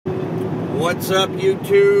What's up,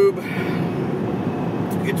 YouTube?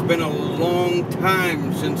 It's been a long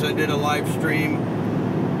time since I did a live stream,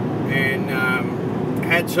 and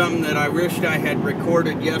had something that I wished I had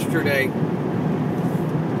recorded yesterday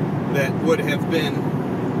that would have been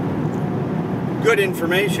good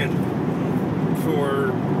information for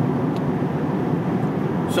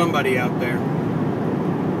somebody out there.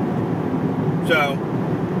 So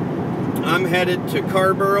I'm headed to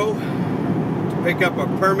Carborough to pick up a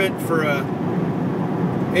permit for a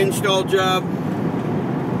install job,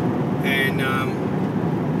 and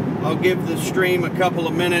I'll give the stream a couple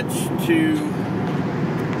of minutes to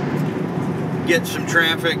get some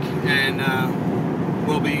traffic, and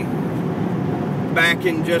we'll be back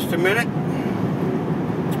in just a minute.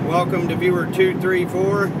 Welcome to viewer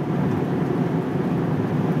 234.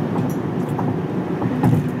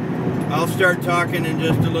 I'll start talking in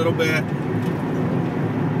just a little bit.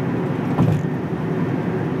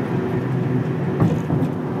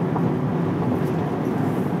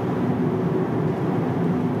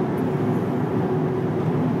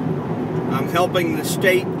 I'm helping the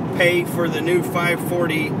state pay for the new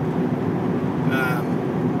 540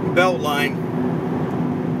 belt line.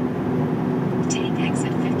 Take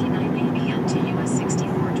exit 5980 onto US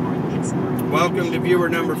 64 toward Pittsburgh. Welcome to viewer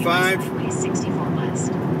number 5. Highway 64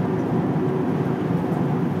 West.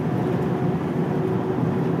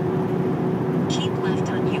 Keep left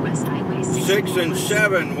on US Highway 64 6 and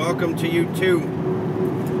 7, welcome to you too.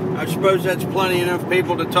 I suppose that's plenty enough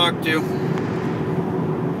people to talk to.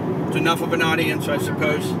 It's enough of an audience, I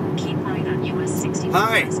suppose. Keep right on US 64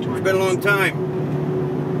 Hi, West it's toward been a long Pittsburgh.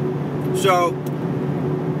 time. So,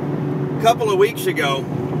 a couple of weeks ago,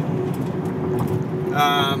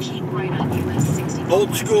 Keep right on US 64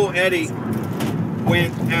 Old West School toward Eddie Pittsburgh.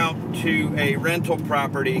 went out to a rental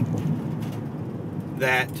property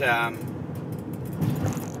that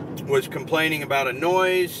was complaining about a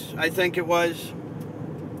noise, I think it was,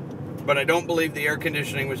 but I don't believe the air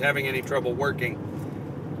conditioning was having any trouble working.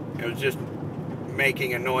 It was just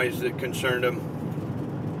making a noise that concerned him.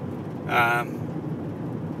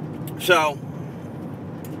 So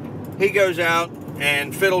he goes out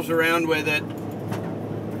and fiddles around with it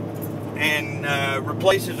and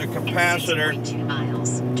replaces a capacitor, 2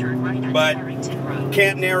 miles. Turn right on but Farrington Road.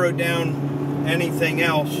 can't narrow down anything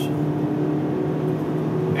else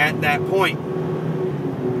at that point.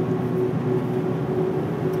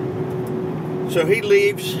 So he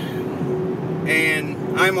leaves, and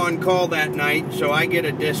I'm on call that night, so I get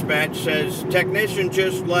a dispatch, says technician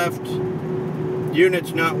just left,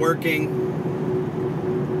 unit's not working,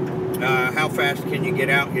 how fast can you get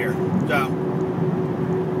out here? So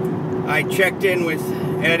I checked in with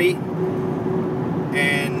Eddie,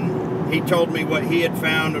 and he told me what he had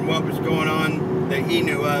found and what was going on that he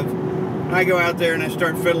knew of. I go out there and I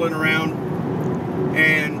start fiddling around,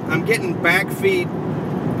 and I'm getting backfeed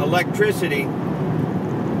electricity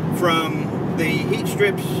from the heat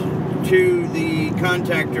strips to the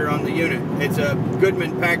contactor on the unit. It's a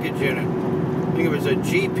Goodman package unit. I think it was a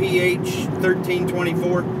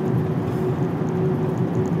GPH1324.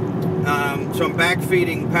 So I'm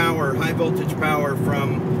backfeeding power, high voltage power,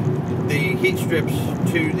 from the heat strips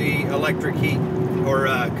to the electric heat or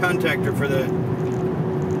contactor for the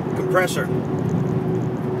compressor.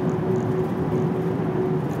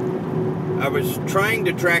 I was trying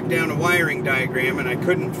to track down a wiring diagram, and I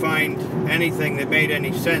couldn't find anything that made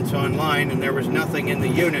any sense online, and there was nothing in the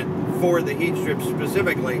unit for the heat strips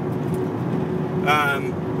specifically.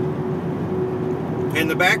 And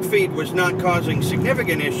the backfeed was not causing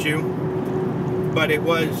significant issue, but it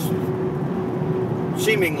was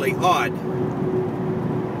seemingly odd.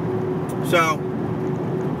 So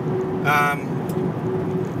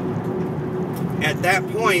at that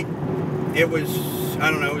point, it was, I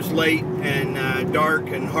don't know, it was late and dark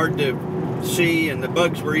and hard to see, and the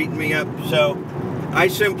bugs were eating me up. So I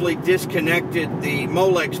simply disconnected the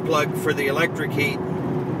Molex plug for the electric heat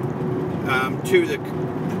to the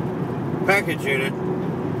package unit,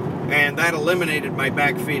 and that eliminated my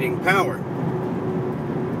backfeeding power.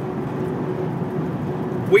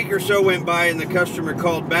 A week or so went by, and the customer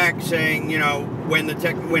called back saying, you know, when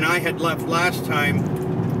I had left last time,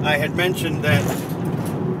 I had mentioned that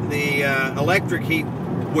the electric heat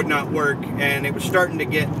would not work, and it was starting to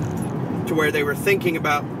get to where they were thinking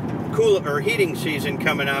about heating season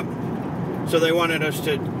coming up, so they wanted us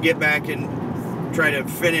to get back and try to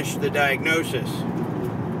finish the diagnosis.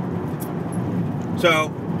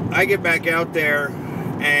 So I get back out there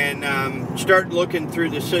and start looking through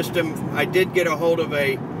the system. I did get a hold of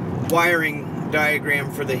a wiring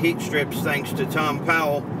diagram for the heat strips, thanks to Tom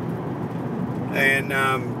Powell, and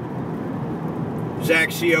Zach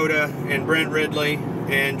Ciota and Brent Ridley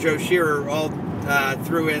and Joe Shearer all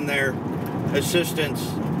threw in their assistance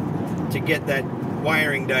to get that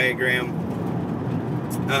wiring diagram.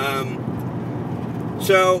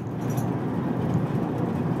 So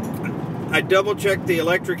I double-checked the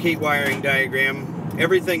electric heat wiring diagram.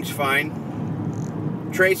 Everything's fine.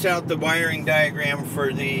 Trace out the wiring diagram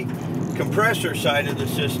for the compressor side of the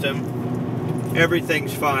system.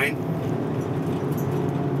 Everything's fine.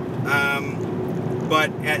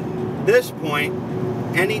 But at this point,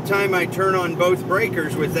 anytime I turn on both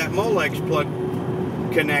breakers with that Molex plug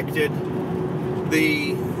connected,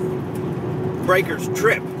 the breakers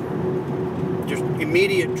trip. Just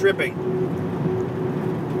immediate tripping.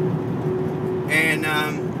 And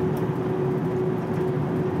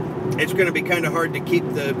it's going to be kind of hard to keep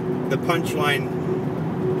the punch line,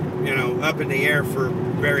 you know, up in the air for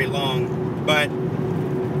very long. But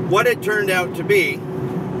what it turned out to be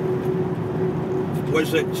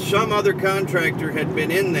was that some other contractor had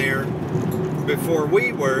been in there before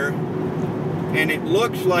we were, and it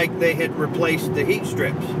looks like they had replaced the heat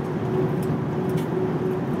strips.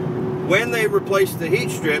 When they replaced the heat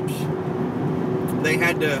strips, they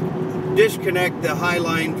had to disconnect the high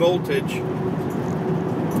line voltage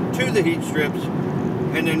to the heat strips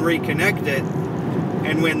and then reconnect it.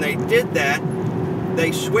 And when they did that,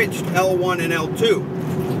 they switched L1 and L2.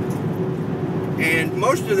 And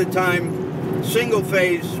most of the time, single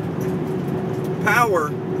phase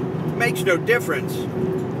power makes no difference.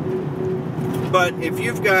 But if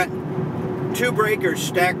you've got two breakers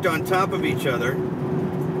stacked on top of each other,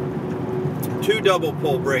 two double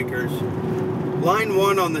pole breakers, line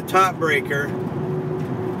 1 on the top breaker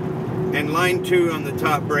and line 2 on the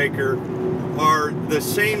top breaker are the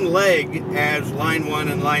same leg as line 1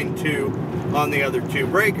 and line 2 on the other two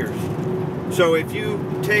breakers. So if you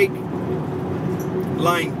take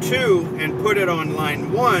line 2 and put it on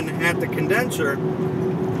line 1 at the condenser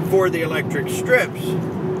for the electric strips,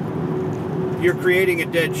 you're creating a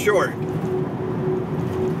dead short.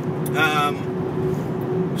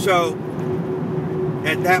 So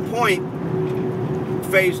at that point,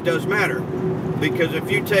 phase does matter, because if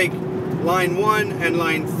you take line 1 and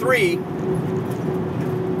line 3,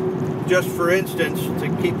 just for instance, to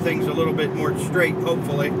keep things a little bit more straight,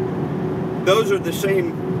 hopefully, those are the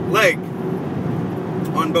same leg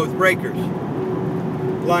on both breakers.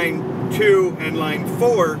 Line 2 and line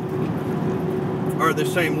 4 are the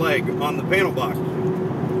same leg on the panel box.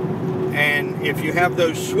 And if you have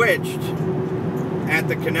those switched at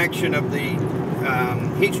the connection of the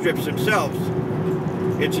heat strips themselves,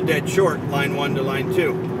 it's a dead short, line 1 to line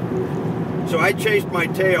 2. So I chased my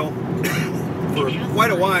tail for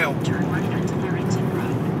quite a while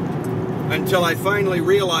until I finally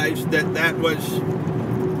realized that that was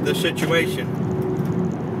the situation.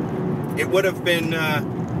 It would have been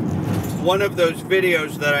one of those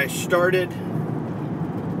videos that I started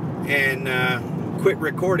and quit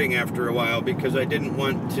recording after a while because I didn't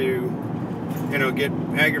want to, you know, get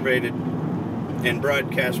aggravated and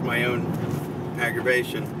broadcast my own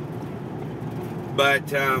aggravation.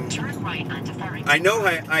 But I know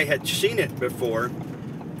I had seen it before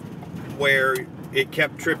where it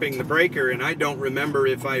kept tripping the breaker, and I don't remember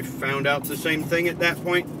if I found out the same thing at that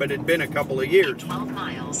point, but it'd been a couple of years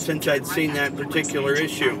since I'd seen that particular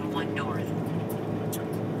issue.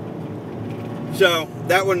 So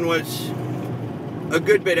that one was a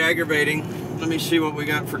good bit aggravating. Let me see what we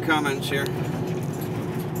got for comments here.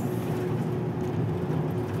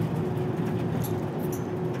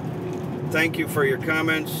 Thank you for your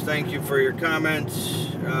comments. Thank you for your comments.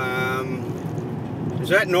 Is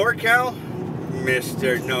that NorCal?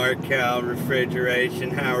 Mr. NorCal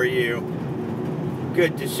Refrigeration, how are you?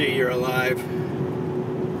 Good to see you're alive.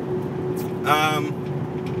 I'm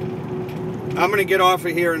going to get off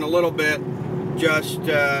of here in a little bit, just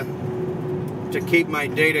to keep my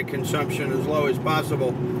data consumption as low as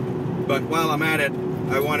possible. But while I'm at it,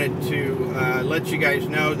 I wanted to let you guys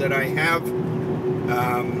know that I have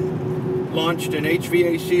launched an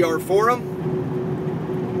HVACR forum.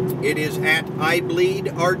 It is at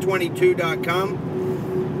ibleedr22.com.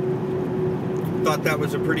 Thought that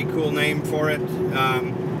was a pretty cool name for it.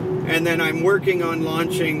 And then I'm working on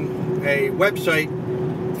launching a website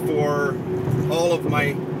for all of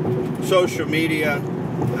my social media,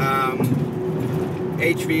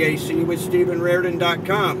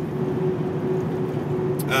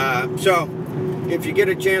 HVACwithStephenRardon.com. So if you get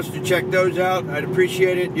a chance to check those out, I'd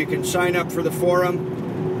appreciate it. You can sign up for the forum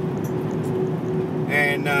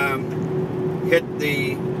and hit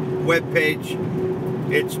the web page.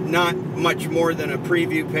 It's not much more than a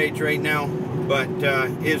preview page right now, but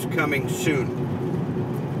is coming soon.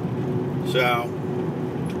 So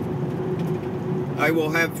I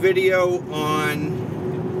will have video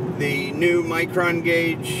on the new micron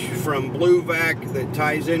gauge from Blue Vac that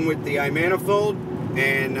ties in with the iManifold,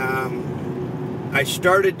 and I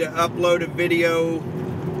started to upload a video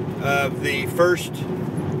of the first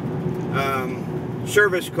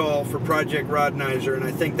service call for Project Rardonizer, and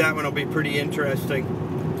I think that one will be pretty interesting.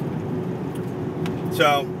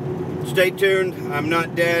 So stay tuned. I'm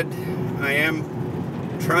not dead. I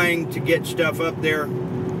am trying to get stuff up there.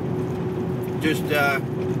 Just have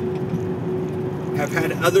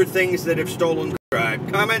had other things that have stolen.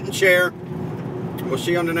 Subscribe, comment, and share. We'll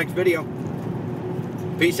see you on the next video.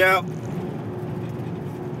 Peace out.